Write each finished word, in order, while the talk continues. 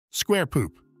Square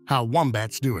poop, how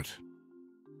wombats do it.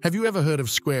 Have you ever heard of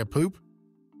square poop?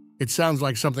 It sounds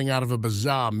like something out of a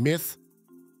bizarre myth,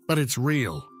 but it's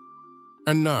real.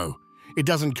 And no, it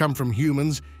doesn't come from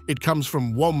humans, it comes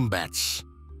from wombats.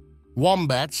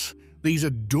 Wombats, these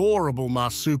adorable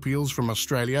marsupials from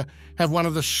Australia, have one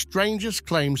of the strangest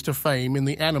claims to fame in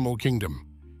the animal kingdom: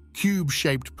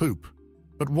 cube-shaped poop.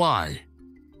 But why?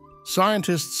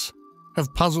 Scientists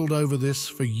have puzzled over this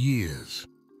for years,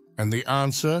 and the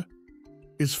answer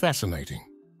is fascinating.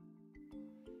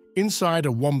 Inside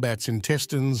a wombat's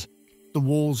intestines, the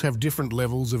walls have different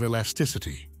levels of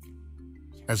elasticity.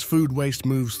 As food waste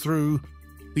moves through,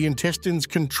 the intestines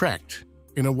contract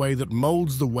in a way that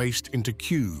molds the waste into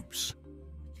cubes.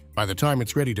 By the time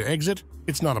it's ready to exit,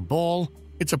 it's not a ball,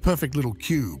 it's a perfect little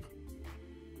cube.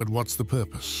 But what's the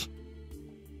purpose?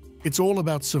 It's all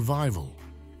about survival.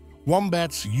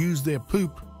 Wombats use their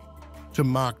poop to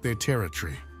mark their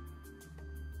territory.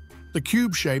 The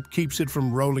cube shape keeps it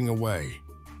from rolling away,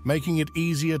 making it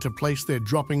easier to place their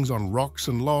droppings on rocks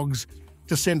and logs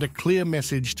to send a clear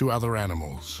message to other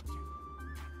animals.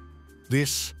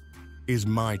 This is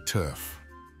my turf.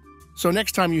 So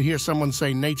next time you hear someone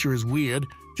say nature is weird,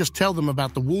 just tell them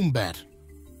about the wombat.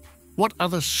 What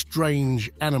other strange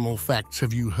animal facts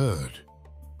have you heard?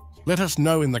 Let us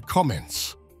know in the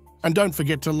comments. And don't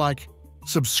forget to like,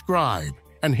 subscribe,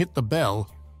 and hit the bell,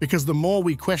 because the more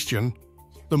we question,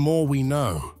 the more we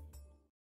know.